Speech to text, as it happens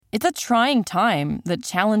It's a trying time that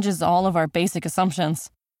challenges all of our basic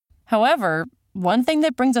assumptions. However, one thing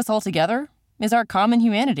that brings us all together is our common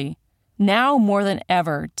humanity. Now more than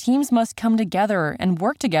ever, teams must come together and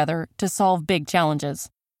work together to solve big challenges.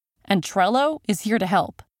 And Trello is here to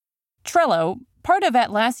help. Trello, part of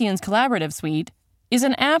Atlassian's collaborative suite, is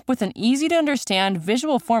an app with an easy-to-understand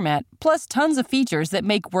visual format plus tons of features that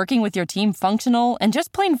make working with your team functional and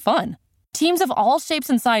just plain fun. Teams of all shapes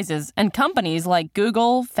and sizes and companies like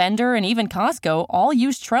Google, Fender, and even Costco all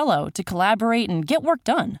use Trello to collaborate and get work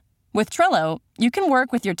done. With Trello, you can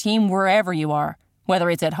work with your team wherever you are, whether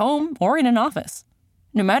it's at home or in an office.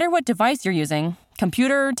 No matter what device you're using,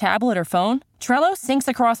 computer, tablet, or phone, Trello syncs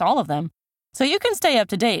across all of them, so you can stay up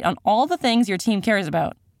to date on all the things your team cares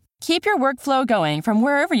about. Keep your workflow going from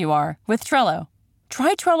wherever you are with Trello.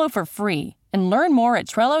 Try Trello for free and learn more at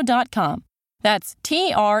Trello.com. That's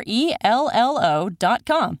Trello.com.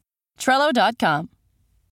 Trello.com.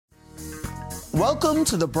 Welcome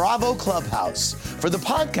to the Bravo Clubhouse for the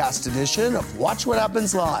podcast edition of Watch What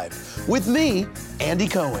Happens Live with me, Andy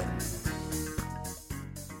Cohen.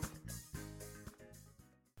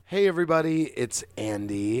 Hey everybody, it's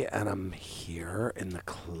Andy and I'm here in the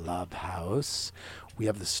Clubhouse. We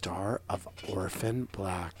have the star of Orphan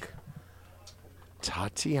Black,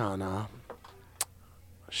 Tatiana.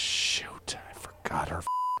 Shoot, I forgot her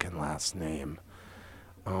fucking last name.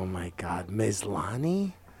 Oh my God,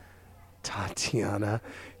 Maslany? Tatiana,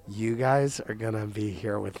 you guys are going to be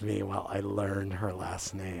here with me while I learn her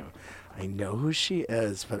last name. I know who she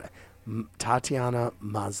is, but Tatiana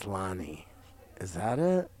Maslany. Is that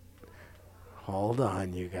it? Hold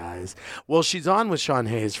on, you guys. Well, she's on with Sean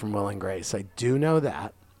Hayes from Will and Grace. I do know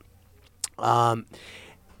that.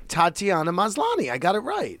 Tatiana Maslany. I got it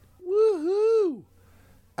right. Woohoo!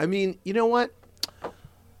 I mean, you know what?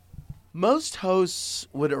 Most hosts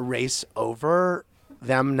would erase over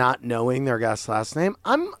them not knowing their guest's last name.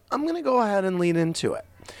 I'm going to go ahead and lean into it.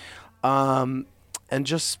 And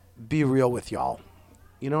just be real with y'all.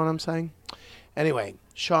 You know what I'm saying? Anyway,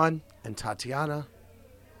 Sean and Tatiana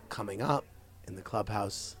coming up in the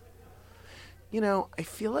Clubhouse. You know, I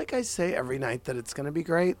feel like I say every night that it's going to be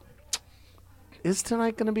great. Is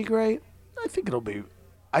tonight going to be great? I think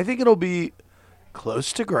it'll be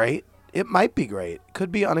close to great. It might be great. It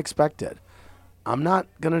could be unexpected. I'm not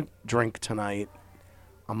going to drink tonight.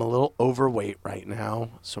 I'm a little overweight right now,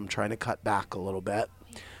 so I'm trying to cut back a little bit.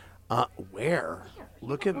 Where?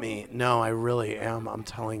 Look at me. No, I really am. I'm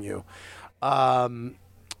telling you.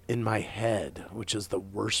 In my head, which is the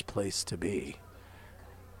worst place to be.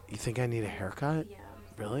 You think I need a haircut? Yeah.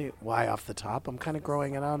 Really? Why off the top? I'm kind of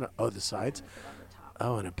growing it out. Oh, the sides?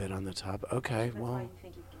 Oh, and a bit on the top. Okay, well.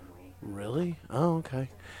 Really? Oh, okay.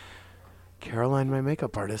 Caroline, my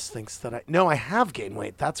makeup artist, thinks that I have gained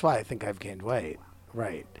weight. That's why I think I've gained weight.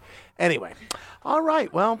 Right. Anyway. All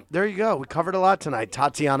right. Well, there you go. We covered a lot tonight.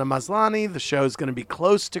 Tatiana Maslany. The show's going to be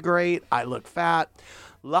close to great. I look fat.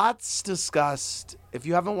 Lots discussed. If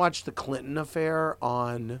you haven't watched The Clinton Affair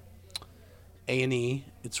on A&E,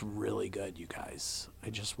 it's really good, you guys. I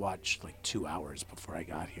just watched like 2 hours before I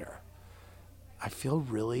got here. I feel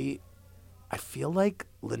like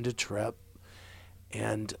Linda Tripp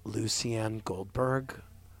and Lucianne Goldberg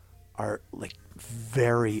are like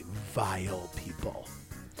very vile people.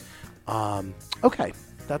 Okay,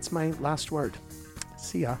 that's my last word.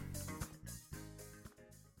 See ya.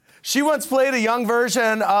 She once played a young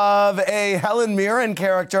version of a Helen Mirren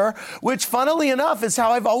character, which, funnily enough, is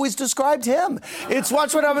how I've always described him. It's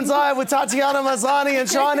Watch What Happens Live with Tatiana Maslany and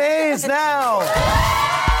Sean Hayes now.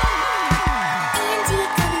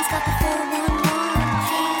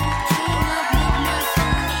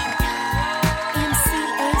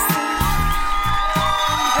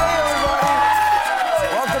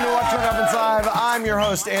 I'm your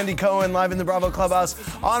host, Andy Cohen, live in the Bravo Clubhouse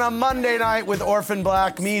on a Monday night with Orphan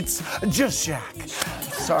Black meets Just Jack.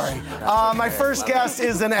 Sorry. My first guest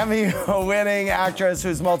is an Emmy-winning actress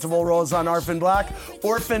whose multiple roles on Orphan Black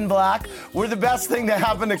were the best thing to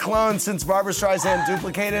happen to clones since Barbra Streisand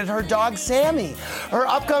duplicated her dog, Sammy. Her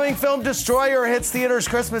upcoming film, Destroyer, hits theaters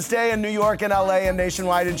Christmas Day in New York and LA and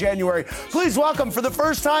nationwide in January. Please welcome, for the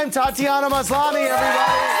first time, Tatiana Maslany,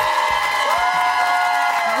 everybody.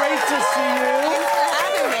 Great to see you.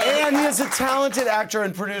 And he is a talented actor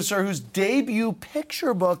and producer whose debut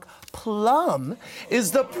picture book, Plum,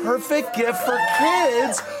 is the perfect gift for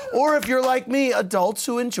kids, or if you're like me, adults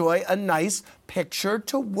who enjoy a nice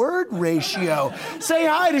picture-to-word ratio. Say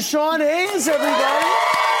hi to Sean Hayes, everybody.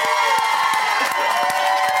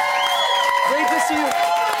 Great to see you.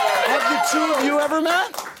 Have the two of you ever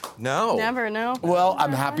met? No. Never, no. Well,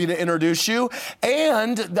 I'm happy to introduce you.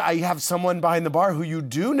 And I have someone behind the bar who you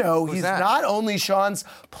do know. Who's He's that? not only Sean's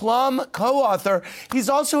Plum co-author, he's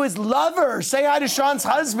also his lover. Say hi to Sean's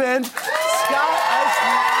husband, Scott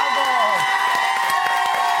Eisnagel.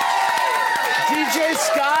 DJ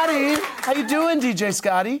Scotty. How you doing, DJ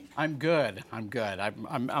Scotty? I'm good. I'm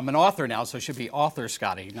an author now, so it should be author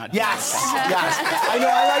Scotty, not Yes, yes. I know.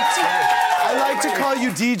 I like to call you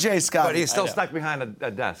DJ Scotty. But he's still stuck behind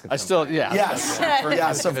a desk. I still, yeah. Yes,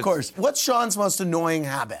 yes, of course. What's Sean's most annoying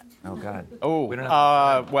habit? Oh, God. Oh, We don't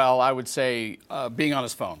have well, I would say being on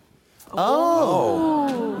his phone.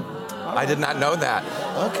 I did not know that.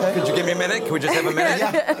 Okay. Could you give me a minute? Can we just have a minute?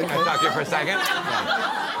 Yeah. Can I talk to you for a second?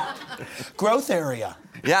 Growth area.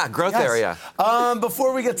 Yeah, growth Yes. area.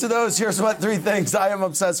 Before we get to those, here's what 3 things I am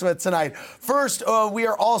obsessed with tonight. First, we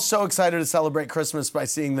are all so excited to celebrate Christmas by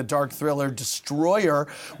seeing the dark thriller Destroyer,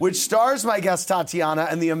 which stars my guest Tatiana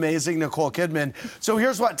and the amazing Nicole Kidman. So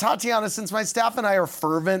here's what, Tatiana, since my staff and I are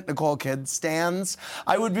fervent Nicole Kid stans,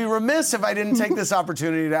 I would be remiss if I didn't take this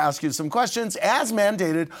opportunity to ask you some questions as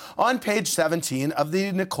mandated on page 17 of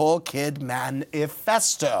the Nicole Kid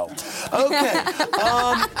Manifesto. Okay,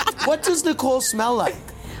 what does Nicole smell like?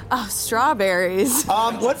 Oh, strawberries.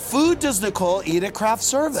 What food does Nicole eat at craft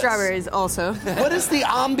service? Strawberries also. What is the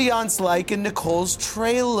ambiance like in Nicole's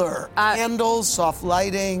trailer? Candles, soft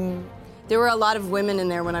lighting. There were a lot of women in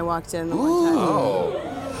there when I walked in the one time.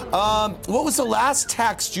 Oh. What was the last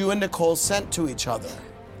text you and Nicole sent to each other?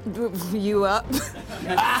 You up?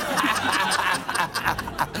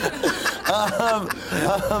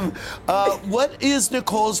 What is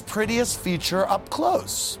Nicole's prettiest feature up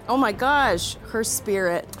close? Oh my gosh, her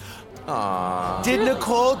spirit. Did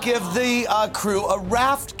Nicole give the crew a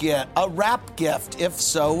rap gift? If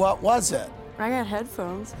so, what was it? I got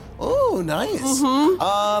headphones. Oh, nice.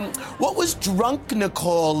 What was drunk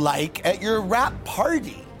Nicole like at your rap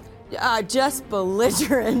party? Just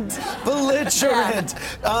belligerent. Belligerent.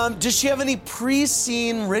 Does she have any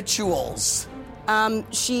pre-scene rituals?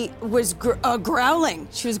 She was growling.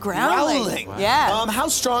 She was growling. Growling? Yeah. How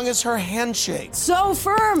strong is her handshake? So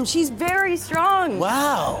firm. She's very strong.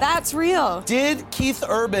 Wow. That's real. Did Keith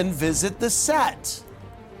Urban visit the set?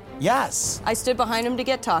 Yes. I stood behind him to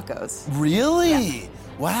get tacos. Really? Yeah.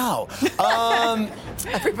 Wow.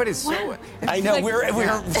 Everybody's so... I know,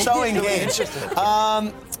 we're so engaged.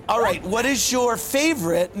 All right, what is your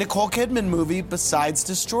favorite Nicole Kidman movie besides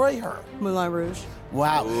Destroy Her? Moulin Rouge.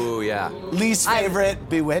 Wow. Ooh, yeah. Least favorite,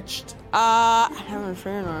 Bewitched? I haven't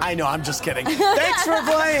fair enough. I know, I'm just kidding. Thanks for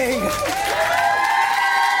playing.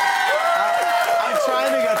 I'm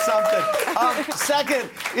trying to get something. Second,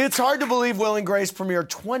 it's hard to believe Will and Grace premiered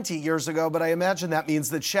 20 years ago, but I imagine that means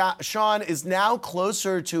that Sean is now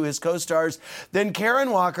closer to his co-stars than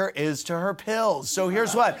Karen Walker is to her pills. So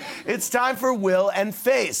here's what. It's time for Will and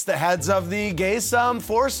Face. The heads of the gay-some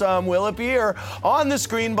foursome will appear on the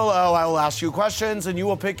screen below. I will ask you questions, and you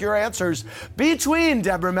will pick your answers between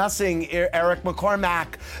Deborah Messing, Eric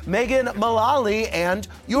McCormack, Megan Mullally, and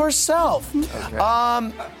yourself.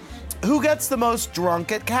 Okay. Who gets the most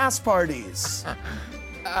drunk at cast parties?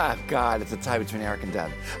 God, it's a tie between Eric and Deb.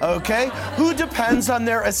 Okay. Who depends on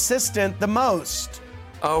their assistant the most?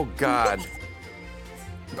 Oh, God.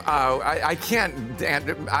 I can't...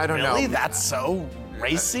 I don't know. Really? That's so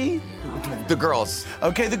racy? The girls.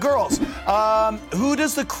 Okay, the girls. Who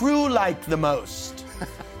does the crew like the most?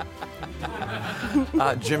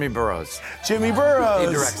 Jimmy Burrows. Jimmy Burrows.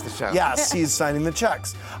 He directs the show. Yes, he's signing the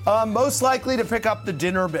checks. Most likely to pick up the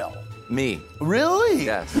dinner bill? Me. Really?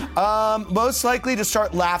 Yes. Most likely to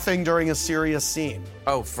start laughing during a serious scene?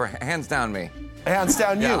 Oh, for hands down me. Hands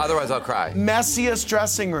down you. Yeah, otherwise I'll cry. Messiest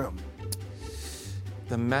dressing room?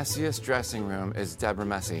 The messiest dressing room is Deborah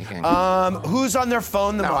Messy. Who's on their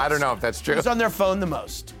phone the most? No, I don't know if that's true. Who's on their phone the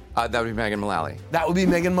most? That would be Megan Mullally. That would be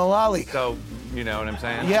Megan Mullally. So, you know what I'm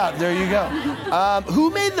saying? Yeah, there you go. Who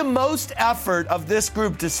made the most effort of this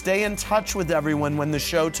group to stay in touch with everyone when the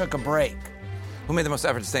show took a break? Who made the most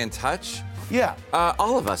effort to stay in touch? Yeah.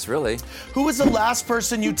 All of us, really. Who was the last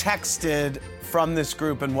person you texted from this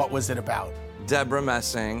group, and what was it about? Deborah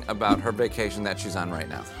Messing about her vacation that she's on right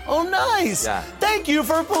now. Oh, nice. Yeah. Thank you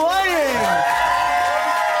for playing.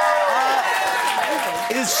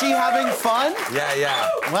 Is she having fun? Yeah.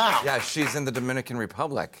 Wow. Yeah, she's in the Dominican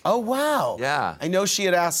Republic. Oh, wow. Yeah. I know she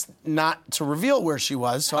had asked not to reveal where she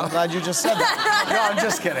was, so I'm glad you just said that. No, I'm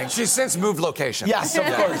just kidding. She's since moved location. Yes, of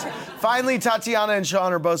course. Finally, Tatiana and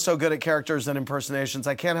Sean are both so good at characters and impersonations,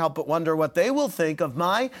 I can't help but wonder what they will think of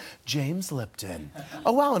my James Lipton.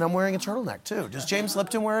 Oh, wow, and I'm wearing a turtleneck, too. Does James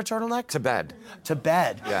Lipton wear a turtleneck? To bed. To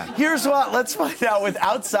bed. Yeah. Here's what, let's find out with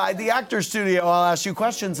Outside the Actor Studio. I'll ask you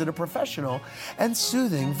questions in a professional and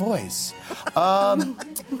soothing voice.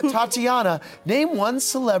 Tatiana, name one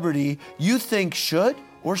celebrity you think should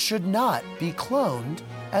or should not be cloned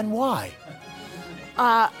and why?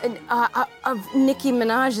 Nicki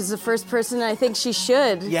Minaj is the first person I think she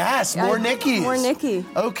should. Yes, more Nickies. More Nicki.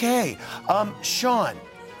 Okay. Sean,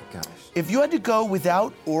 Gosh. if you had to go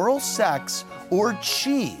without oral sex or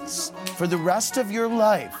cheese for the rest of your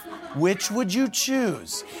life, which would you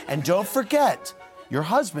choose? And don't forget, your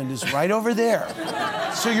husband is right over there.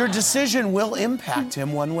 So your decision will impact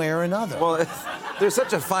him one way or another. Well, there's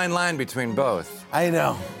such a fine line between both. I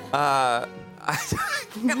know. I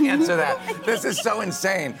can't answer that. This is so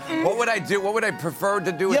insane. What would I do? What would I prefer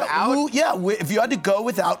to do without? If you had to go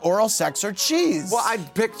without oral sex or cheese. Well,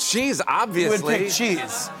 I'd pick cheese, obviously. You would pick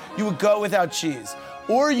cheese. You would go without cheese.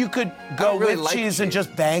 Or you could go really with like cheese and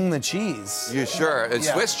just bang the cheese. You sure?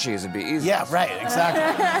 Yeah. Swiss cheese would be easy. Yeah, right, exactly.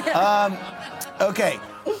 Okay.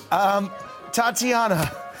 Tatiana,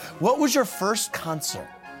 what was your first concert?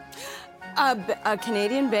 A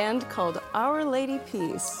Canadian band called Our Lady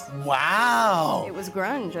Peace. Wow. It was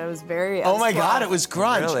grunge. I was very. Oh my God, it was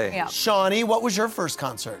grunge. Really? Yeah. Shawnee, what was your first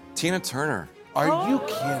concert? Tina Turner. Are you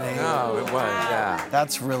kidding? No, it was, yeah.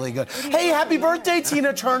 That's really good. Hey, happy birthday,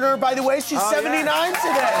 Tina Turner. By the way, she's 79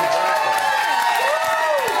 today.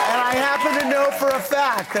 And I happen to know for a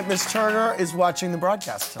fact that Miss Turner is watching the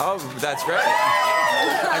broadcast tonight. Oh, that's great.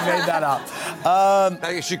 I made that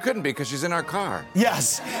up. She couldn't be because she's in our car.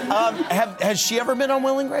 Yes. Has she ever been on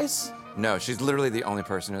Will and Grace? No, she's literally the only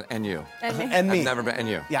person, and you. And me. I've never been, and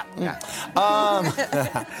you. Yeah.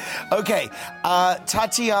 Okay.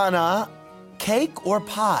 Tatiana, cake or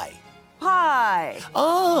pie? Pie.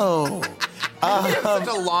 Oh. Such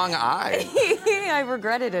a long eye. I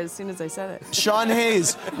regretted it as soon as I said it. Sean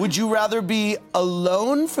Hayes, would you rather be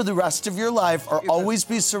alone for the rest of your life or always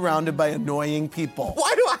be surrounded by annoying people?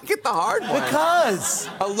 Why do I get the hard one? Because.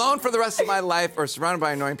 Alone for the rest of my life or surrounded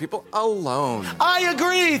by annoying people? Alone. I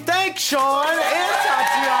agree. Thanks, Sean and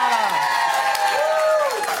Tatiana.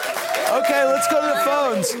 Okay, let's go to the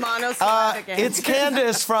phones. Monosyllabic It's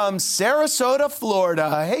Candace from Sarasota,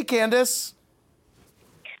 Florida. Hey, Candace.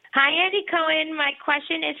 Hi, Andy Cohen. My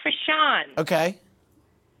question is for Sean. Okay.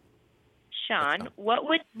 Sean, what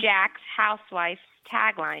would Jack's housewife's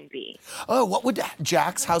tagline be? Oh, what would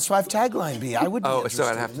Jack's housewife tagline be? I would be Oh, so interested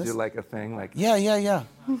I'd have in to this. do like a thing like... Yeah. Yeah.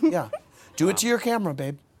 Do it to your camera,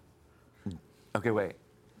 babe. Okay, wait.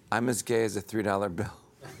 I'm as gay as a $3 bill.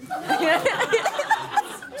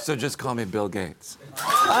 So just call me Bill Gates.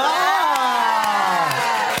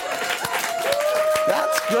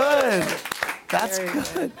 That's good. That's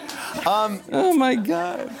good. Oh, my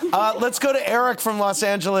God. Let's go to Eric from Los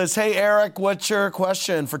Angeles. Hey, Eric, what's your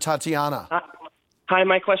question for Tatiana? Hi,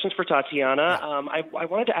 my question's for Tatiana. I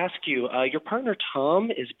wanted to ask you, your partner Tom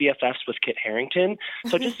is BFFs with Kit Harington,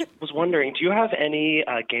 so just was wondering, do you have any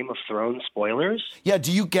Game of Thrones spoilers? Yeah,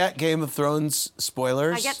 do you get Game of Thrones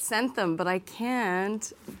spoilers? I get sent them, but I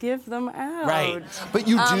can't give them out. Right. But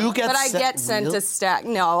you do get But I sent... get sent Really? a stack.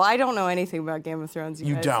 No, I don't know anything about Game of Thrones.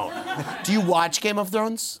 You guys. don't. Do you watch Game of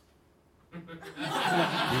Thrones?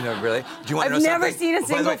 You know, really? Do you want to know I've never something? seen a By the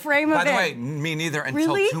single way- frame of By the it. way, me neither until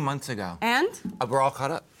Really? 2 months ago. And? We're all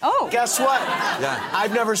caught up. Oh. Guess what? Yeah.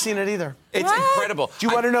 I've never seen it either. It's What? incredible. Do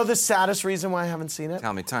you want to know the saddest reason why I haven't seen it?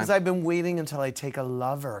 Tell me, time. Because I've been waiting until I take a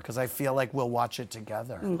lover, because I feel like we'll watch it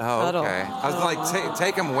together. Oh, Cuddle. okay. I was like,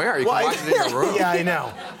 take him where? You Well, can watch it in your room. Yeah, I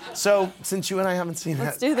know. So, since you and I haven't seen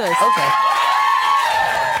Let's it. do this. Okay.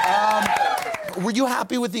 Were you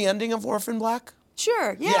happy with the ending of Orphan Black?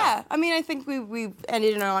 Sure. Yeah. Yeah. I mean, I think we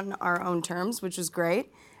ended it on our own terms, which was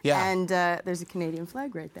great. Yeah. And there's a Canadian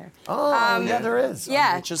flag right there. Oh, yeah, there is. yeah.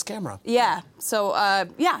 On Rich's camera. Yeah. So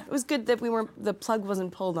yeah, it was good that the plug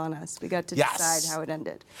wasn't pulled on us. We got to Yes. decide how it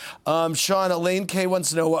ended. Sean, Elaine K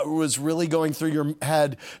wants to know what was really going through your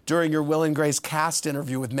head during your Will and Grace cast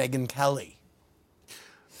interview with Megyn Kelly.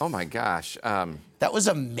 Oh, my gosh. That was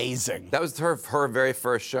amazing. That was her very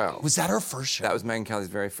first show. Was that her first show? That was Megyn Kelly's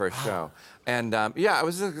very first show. And yeah, I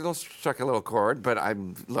was struck a little chord, but I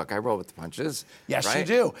roll with the punches. Yes, right? you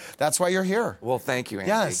do. That's why you're here. Well, thank you, Andy.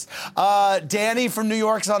 Yes. Danny from New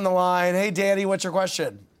York's on the line. Hey, Danny, what's your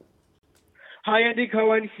question? Hi, Andy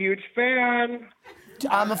Cohen, huge fan.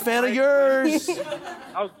 I'm a fan of yours.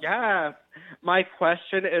 Oh, yeah. My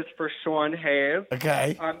question is for Sean Hayes.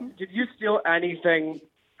 Okay. Did you steal anything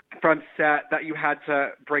from set that you had to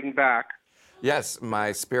bring back? Yes,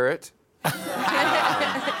 my spirit.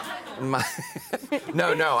 No,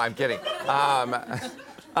 I'm kidding.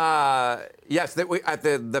 Yes, at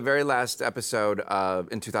the very last episode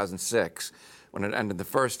in 2006, when it ended the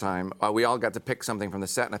first time, we all got to pick something from the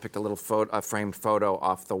set, and I picked a little framed photo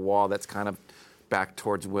off the wall that's kind of back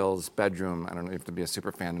towards Will's bedroom. I don't know if you have to be a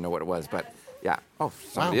super fan to know what it was, but yeah. Oh,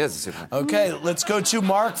 somebody is a super fan. Okay, let's go to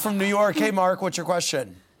Mark from New York. Hey, Mark, what's your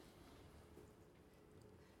question?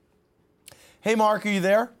 Hey, Mark, are you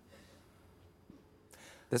there?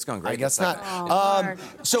 That's going great. I guess not.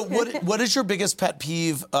 So what is your biggest pet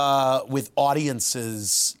peeve with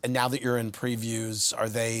audiences? And now that you're in previews, are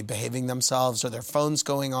they behaving themselves? Are their phones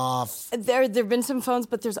going off? There've been some phones,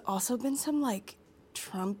 but there's also been some like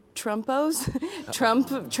Trumpos,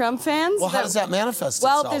 Trump fans. Well, how does that manifest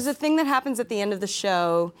itself? Well, there's a thing that happens at the end of the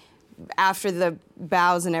show, after the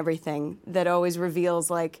bows and everything, that always reveals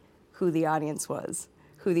like who the audience was,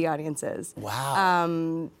 who the audience is.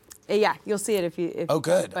 Wow. Yeah, you'll see it if you. Oh,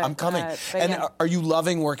 good. But, I'm coming. And yeah. are you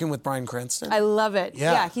loving working with Bryan Cranston? I love it.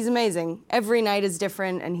 Yeah. He's amazing. Every night is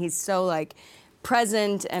different, and he's so like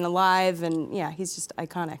present and alive, and yeah, he's just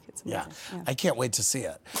iconic. It's amazing. Yeah. I can't wait to see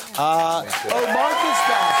it. Mark is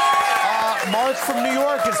back. Mark from New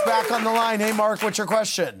York is back on the line. Hey, Mark, what's your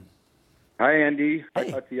question? Hi, Andy.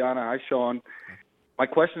 Hey. Hi, Tatiana. Hi, Sean. My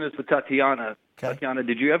question is for Tatiana. Okay. Tatiana,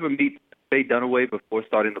 did you ever meet Faye Dunaway before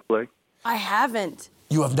starting the play? I haven't.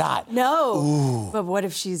 You have not? No. Ooh. But what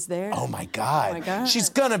if she's there? Oh, my God. Oh, my God. She's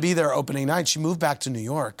going to be there opening night. She moved back to New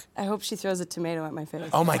York. I hope she throws a tomato at my face.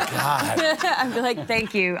 Oh, my God. I'd be like,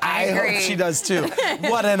 thank you. I agree. hope she does, too.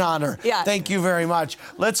 What an honor. Yeah. Thank you very much.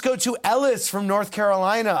 Let's go to Ellis from North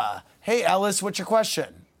Carolina. Hey, Ellis, what's your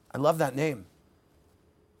question? I love that name.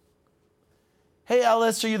 Hey,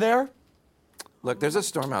 Ellis, are you there? Look, there's a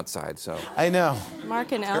storm outside, so. I know.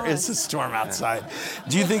 Mark and Ellis. There is a storm outside.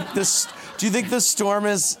 Do you think this storm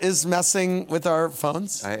is messing with our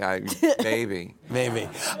phones? Maybe. Maybe.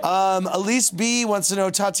 Elise B wants to know,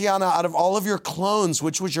 Tatiana, out of all of your clones,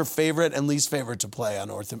 which was your favorite and least favorite to play on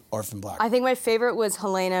Orphan Black? I think my favorite was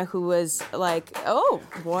Helena, who was like,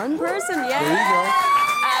 one person, yeah.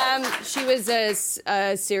 There you go. She was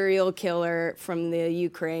a serial killer from the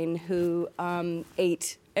Ukraine who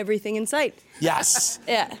ate everything in sight. Yes.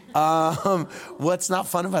 Yeah. What's not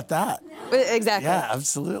fun about that? Exactly. Yeah,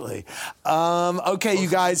 absolutely. Okay, you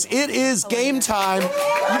guys, it is game time.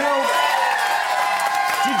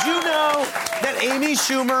 Did you know that Amy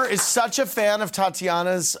Schumer is such a fan of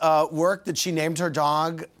Tatiana's work that she named her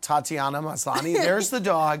dog Tatiana Maslany? There's the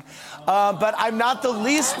dog. But I'm not the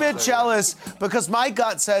least bit jealous because my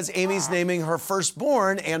gut says Amy's naming her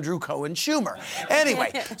firstborn Andrew Cohen Schumer.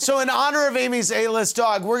 Anyway, so in honor of Amy's A-list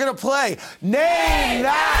dog, we're going to play Name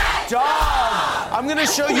That Dog. I'm going to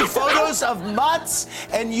show you photos of mutts,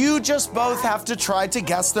 and you just both have to try to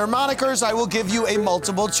guess their monikers. I will give you a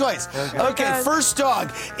multiple choice. Okay, first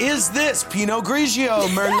dog. Is this Pinot Grigio,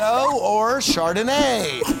 Merlot, or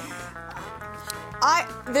Chardonnay?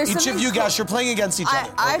 Each of you guys, you're playing against each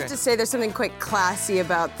other. I have to say there's something quite classy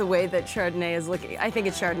about the way that Chardonnay is looking. I think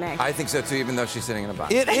it's Chardonnay. I think so too, even though she's sitting in a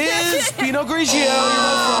box. It is Pinot Grigio. You're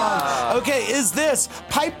both wrong. Okay, is this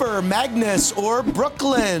Piper, Magnus, or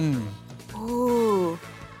Brooklyn? Ooh.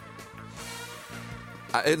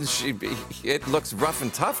 It looks rough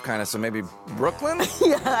and tough, kind of, so maybe Brooklyn?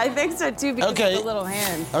 Yeah, I think so too, because of the little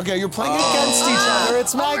hand. Okay, you're playing against each other.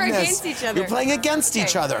 It's Magnus. We're against each other. You're playing against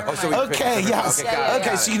each other. Oh, so we okay, yes.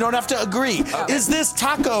 Okay, so you don't have to agree. Is this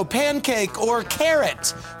taco, pancake, or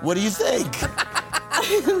carrot? What do you think?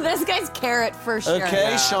 This guy's carrot for sure.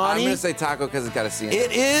 Okay, Shawnee? I'm going to say taco because it's got a C in it.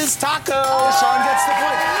 It is taco. Sean gets the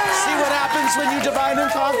point. See what happens when you divide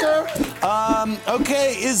and conquer?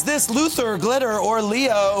 Okay, is this Luther, Glitter, or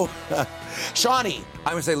Leo? Shawnee.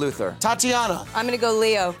 I'm going to say Luther. Tatiana. I'm going to go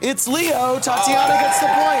Leo. It's Leo. Tatiana gets the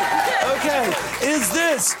point. Okay. Is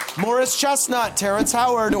this Morris Chestnut, Terrence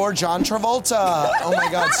Howard, or John Travolta? Oh, my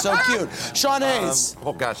God. So cute. Sean Hayes.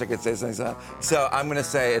 Oh, gosh. I could say something. So I'm going to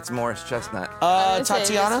say it's Morris Chestnut.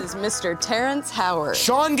 Tatiana? This is Mr. Terrence Howard.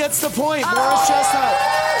 Sean gets the point. Morris Chestnut.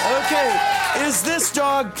 Okay. Is this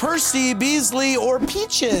dog Percy, Beasley, or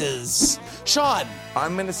Peaches? Sean.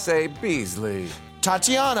 I'm going to say Beasley.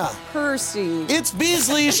 Tatiana. Percy. It's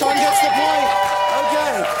Beasley. Sean gets the point.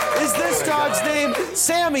 Okay. Is this dog's name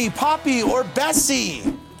Sammy, Poppy, or Bessie?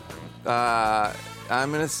 I'm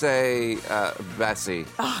going to say Bessie.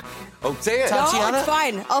 Oh, say it. Tatiana? No, it's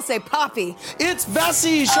fine. I'll say Poppy. It's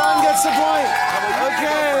Bessie. Sean gets the point.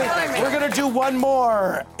 Okay, we're going to do one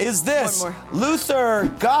more. Is this Luther,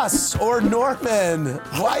 Gus, or Norman?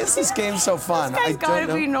 Why is this game so fun? It's got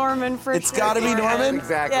to be Norman for It's sure. got to be Norman?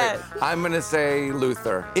 Exactly. Yes. I'm going to say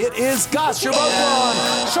Luther. It is Gus. You're both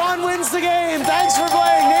wrong. Sean wins the game. Thanks for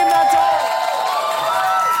playing. Name that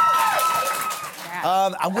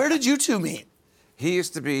dog. Where did you two meet? He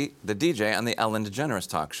used to be the DJ on the Ellen DeGeneres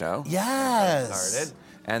talk show. Yes. Started.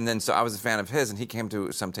 And then so I was a fan of his, and he came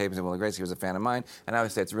to some tapings in Will and Grace. He was a fan of mine, and I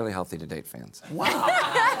would say it's really healthy to date fans. Wow.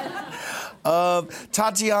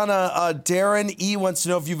 Tatiana, Darren E. wants to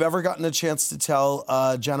know if you've ever gotten a chance to tell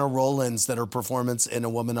Jenna Rollins that her performance in A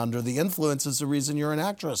Woman Under the Influence is the reason you're an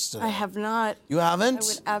actress today. I have not. You haven't? I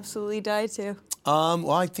would absolutely die to.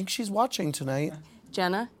 Well, I think she's watching tonight.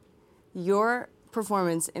 Jenna, your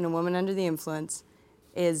performance in A Woman Under the Influence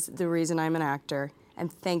is the reason I'm an actor,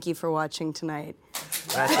 and thank you for watching tonight.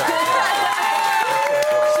 That's She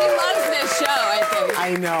loves this show, I think.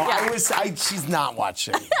 I know. Yeah. She's not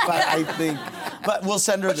watching, but I think. But we'll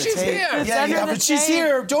send her the she's tape. here. Yeah, but she's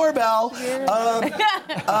here. Doorbell.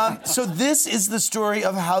 So this is the story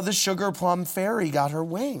of how the Sugar Plum Fairy got her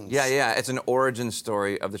wings. Yeah. It's an origin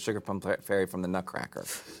story of the Sugar Plum Fairy from the Nutcracker.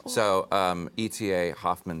 So E.T.A.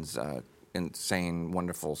 Hoffman's insane,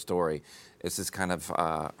 wonderful story. It's this kind of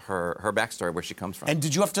her backstory, where she comes from. And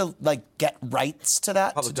did you have to get rights to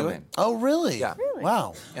that Public to do domain. it? Oh, really? Yeah. Really?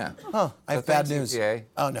 Wow. Yeah. Huh. I have bad news. ETA.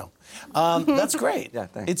 Oh no. That's great. Yeah,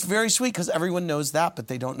 thanks. It's very sweet because everyone knows that, but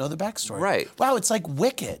they don't know the backstory. Right. Wow, it's like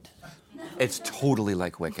Wicked. It's totally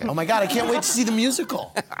like Wicked. Oh my God, I can't wait to see the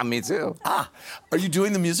musical. Me too. Are you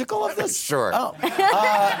doing the musical of this? Sure. Oh.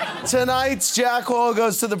 Tonight's Jack Hole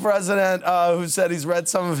goes to the president, who said he's read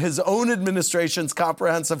some of his own administration's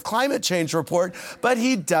comprehensive climate change report, but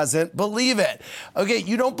he doesn't believe it. Okay,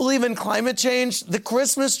 you don't believe in climate change? The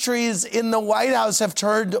Christmas trees in the White House have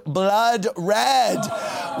turned blood red.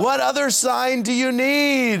 What other sign do you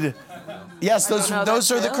need? Yes, those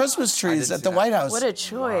are the Christmas trees at the White House. What a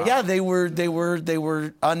choice. Yeah, they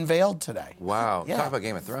were unveiled today. Wow. Yeah. Talk about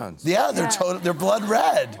Game of Thrones. Yeah, they're blood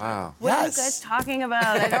red. Wow. What are you guys talking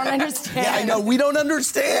about? I don't understand. Yeah, I know. We don't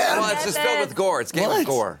understand. Well, it's just filled with gore. It's Game of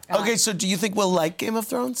Gore. Okay, so do you think we'll like Game of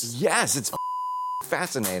Thrones? Yes, it's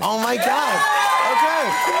fascinating. Oh my God. Okay.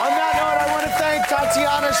 On that note, I want to thank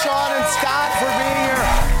Tatiana, Sean, and Scott for being here.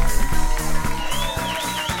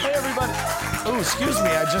 Hey, everybody. Oh, excuse me.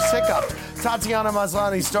 I just hiccuped. Tatiana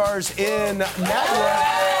Maslany stars in Network.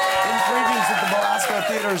 In previews at the Belasco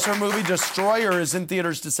Theaters. Her movie Destroyer is in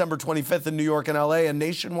theaters December 25th in New York and LA, and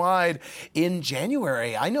nationwide in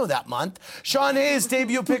January. I know that month. Sean Hayes'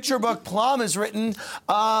 debut picture book, Plum, is written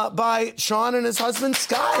by Sean and his husband,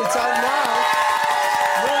 Scott. It's out now.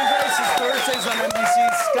 Will and Grace is Thursdays on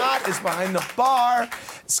NBC. Scott is behind the bar.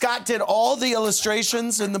 Scott did all the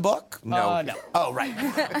illustrations in the book? No. Oh, right.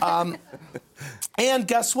 And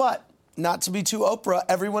guess what? Not to be too Oprah,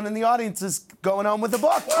 everyone in the audience is going home with a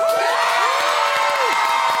book.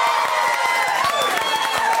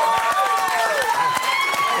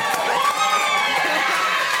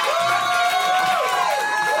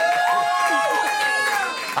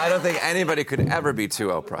 I don't think anybody could ever be too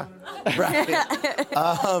Oprah. Right.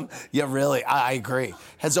 Yeah, really, I agree.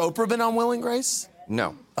 Has Oprah been on Will and Grace?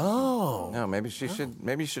 No. Oh. No, maybe she should.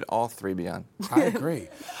 Maybe should all three be on. I agree.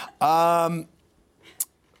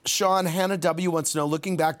 Sean, Hannah W. wants to know,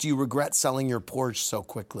 looking back, do you regret selling your Porsche so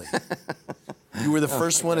quickly? You were the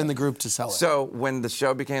first one in the group to sell it. So when the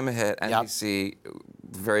show became a hit, NBC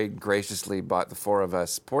very graciously bought the four of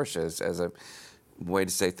us Porsches as a way to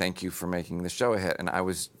say thank you for making the show a hit. And I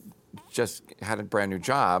was just had a brand new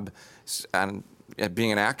job and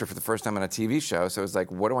being an actor for the first time on a TV show. So it was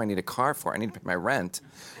like, what do I need a car for? I need to pay my rent.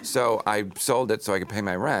 So I sold it so I could pay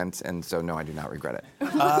my rent. And so, no, I do not regret it.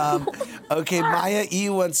 Okay, Maya E.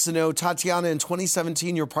 wants to know, Tatiana, in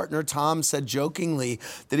 2017, your partner Tom said jokingly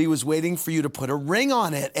that he was waiting for you to put a ring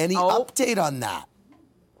on it. Any update on that?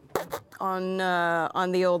 On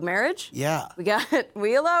the old marriage? Yeah.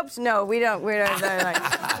 We eloped? No, we don't.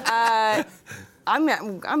 I'm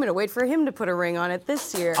gonna wait for him to put a ring on it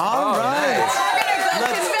this year. All right. We're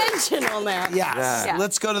gonna go conventional now. Yes. Yeah.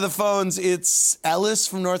 Let's go to the phones. It's Ellis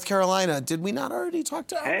from North Carolina. Did we not already talk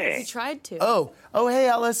to Ellis? Hey. We tried to. Oh, hey,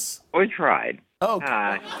 Ellis. We tried. Oh.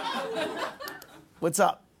 Hi. What's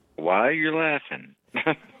up? Why are you laughing?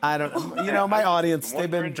 I don't know. You know, my audience, they've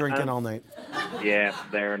been drinking all night. Yeah,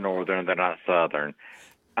 they're northern, they're not southern.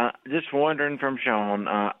 Just wondering from Sean,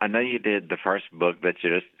 I know you did the first book that you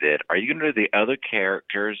just did. Are you going to do the other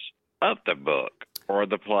characters of the book or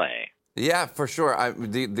the play? Yeah, for sure.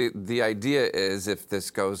 The idea is, if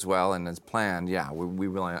this goes well and is planned, we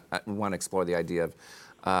really want to explore the idea of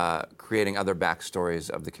creating other backstories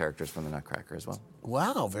of the characters from the Nutcracker as well.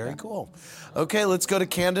 Wow, very cool. Okay, let's go to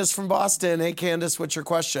Candace from Boston. Hey, Candace, what's your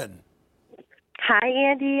question? Hi,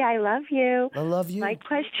 Andy. I love you. I love you. My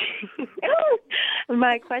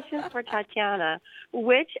question for Tatiana.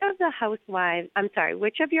 Which of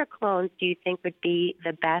your clones do you think would be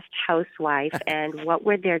the best housewife, and what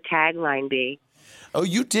would their tagline be? Oh,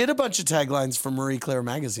 you did a bunch of taglines for Marie Claire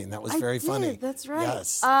magazine. That was very funny. That's right.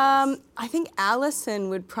 Yes. I think Allison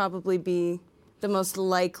would probably be the most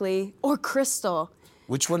likely, or Crystal.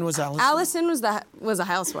 Which one was Allison? Allison was a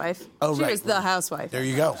housewife. Oh, she right. was the housewife. There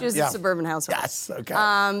you go. She was the suburban housewife. Yes,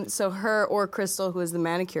 okay. So her or Crystal, who is the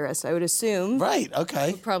manicurist, I would assume. Right,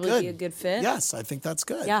 okay. Would probably be a good fit. Yes, I think that's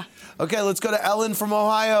good. Yeah. Okay, let's go to Ellen from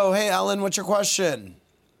Ohio. Hey, Ellen, what's your question?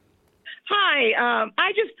 Hi.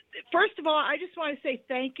 First of all, I just want to say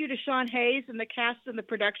thank you to Sean Hayes and the cast and the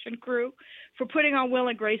production crew for putting on Will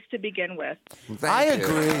and Grace to begin with. I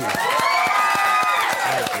agree.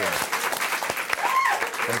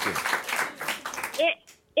 Thank you.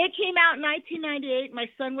 It came out in 1998. My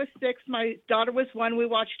son was 6. My daughter was 1. We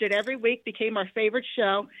watched it every week. Became our favorite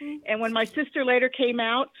show. And when my sister later came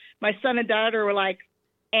out, my son and daughter were like,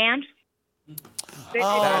 "And?"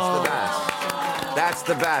 That's the best. That's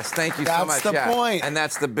the best. Thank you so much. That's the point. And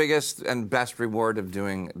that's the biggest and best reward of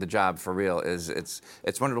doing the job for real. Is it's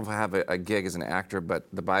wonderful to have a gig as an actor, but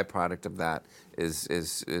the byproduct of that is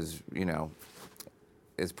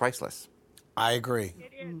priceless. I agree.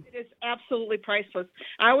 It is absolutely priceless.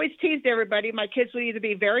 I always teased everybody, my kids would either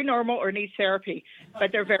be very normal or need therapy,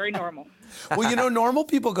 but they're very normal. Well, normal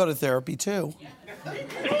people go to therapy, too.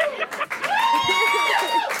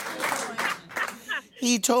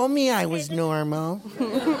 He told me I was normal.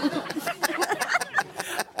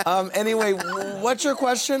 Anyway, what's your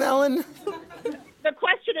question, Ellen? The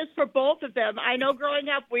question is for both of them. I know growing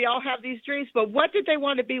up we all have these dreams, but what did they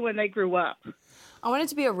want to be when they grew up? I wanted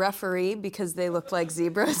to be a referee because they look like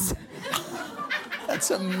zebras.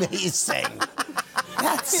 That's amazing.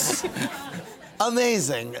 That's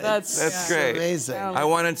amazing. That's great. Amazing. I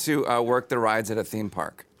wanted to work the rides at a theme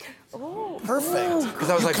park. Oh, perfect.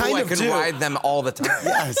 Because I was like, I can ride them all the time.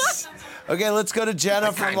 Yes. Okay, let's go to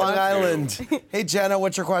Jenna from Long Island. Hey, Jenna,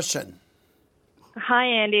 what's your question? Hi,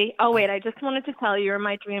 Andy. Oh, wait, I just wanted to tell you were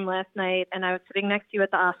my dream last night, and I was sitting next to you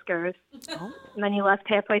at the Oscars. Oh. And then you left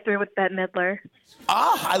halfway through with Bette Midler.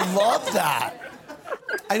 I love that.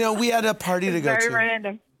 I know, we had a party to go to. Very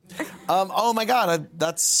random. Oh, my God,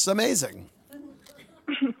 that's amazing.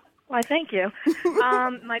 Why, thank you.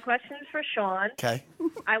 My question is for Sean. Okay.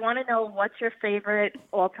 I want to know, what's your favorite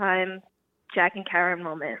all-time Jack and Karen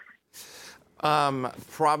moment?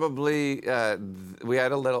 Probably, we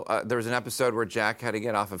had a little, there was an episode where Jack had to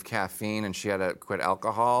get off of caffeine and she had to quit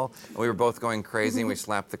alcohol. And we were both going crazy and we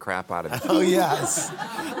slapped the crap out of each other. Oh, yes.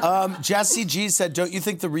 Jesse G said, don't you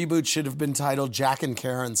think the reboot should have been titled Jack and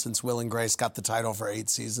Karen, since Will and Grace got the title for 8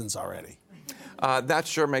 seasons already? That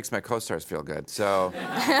sure makes my co-stars feel good. So,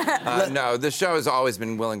 no, the show has always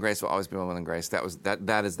been Will and Grace, will always be Will and Grace.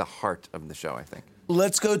 That is the heart of the show, I think.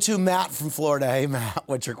 Let's go to Matt from Florida. Hey, Matt,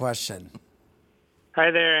 what's your question? Hi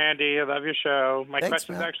there, Andy. I love your show. My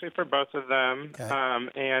question is Matt. actually for both of them. Okay.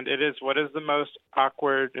 And it is, what is the most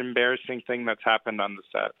awkward, embarrassing thing that's happened on the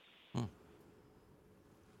set?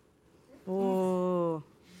 Oh,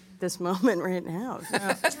 this moment right now.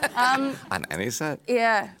 On any set?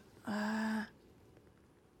 Yeah.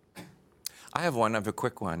 I have one. I have a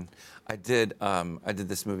quick one. I did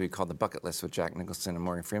this movie called The Bucket List with Jack Nicholson and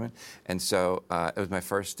Morgan Freeman, and so it was my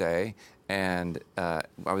first day, and I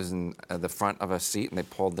was in the front of a seat, and they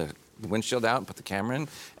pulled the windshield out and put the camera in,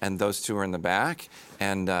 and those two were in the back,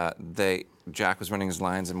 and Jack was running his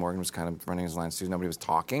lines, and Morgan was kind of running his lines too. Nobody was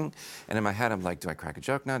talking, and in my head, I'm like, do I crack a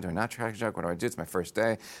joke now? Do I not crack a joke? What do I do? It's my first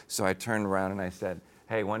day, so I turned around and I said,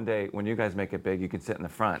 hey, one day when you guys make it big, you could sit in the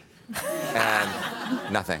front. And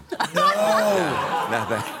nothing. No. Yeah,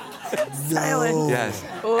 nothing. No. Yes.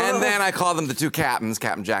 Oh. And then I called them the two captains,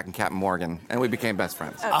 Captain Jack and Captain Morgan, and we became best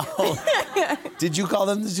friends. Oh. Did you call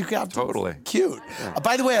them the two captains? Totally. Cute.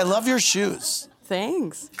 By the way, I love your shoes.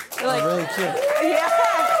 Thanks. They're like, really cute. Yeah.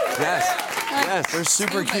 Yes. Yes. They're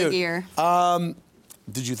super My cute. gear.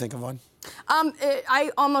 Did you think of one?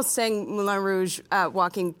 I almost sang Moulin Rouge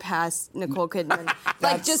walking past Nicole Kidman.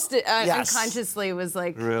 Unconsciously was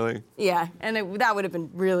like... Really? Yeah, and that would have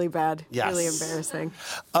been really bad. Yes. Really embarrassing.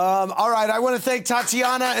 All right, I want to thank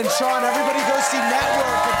Tatiana and Sean. Everybody go see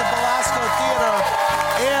Network at the Belasco Theater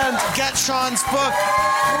and get Sean's book,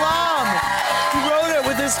 Plum. He wrote it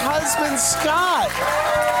with his husband, Scott.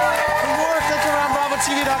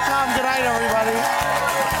 WWHL.tv.com. Good night, everybody.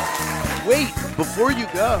 Wait, before you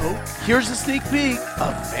go, here's a sneak peek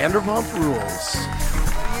of Vanderpump Rules.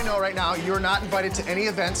 You know right now, you're not invited to any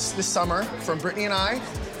events this summer from Brittany and I.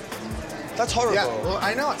 That's horrible. Yeah, well,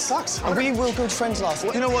 I know, it sucks. And we were good friends last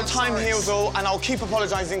night. You know what? Time heals all, and I'll keep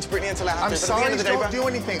apologizing to Brittany until I have to. I'm But sorry, at the end of the day, don't do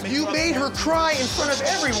anything. You made her cry in front of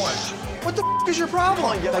everyone. What the is your problem?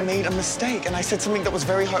 I made a mistake, and I said something that was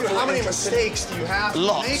very hurtful. How many mistakes do you have?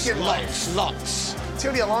 Lots, Make it lots. It's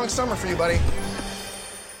gonna be a long summer for you, buddy.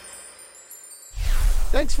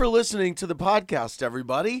 Thanks for listening to the podcast,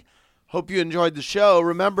 everybody. Hope you enjoyed the show.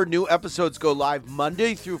 Remember, new episodes go live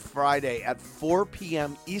Monday through Friday at 4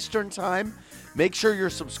 p.m. Eastern Time. Make sure you're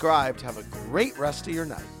subscribed. Have a great rest of your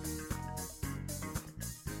night.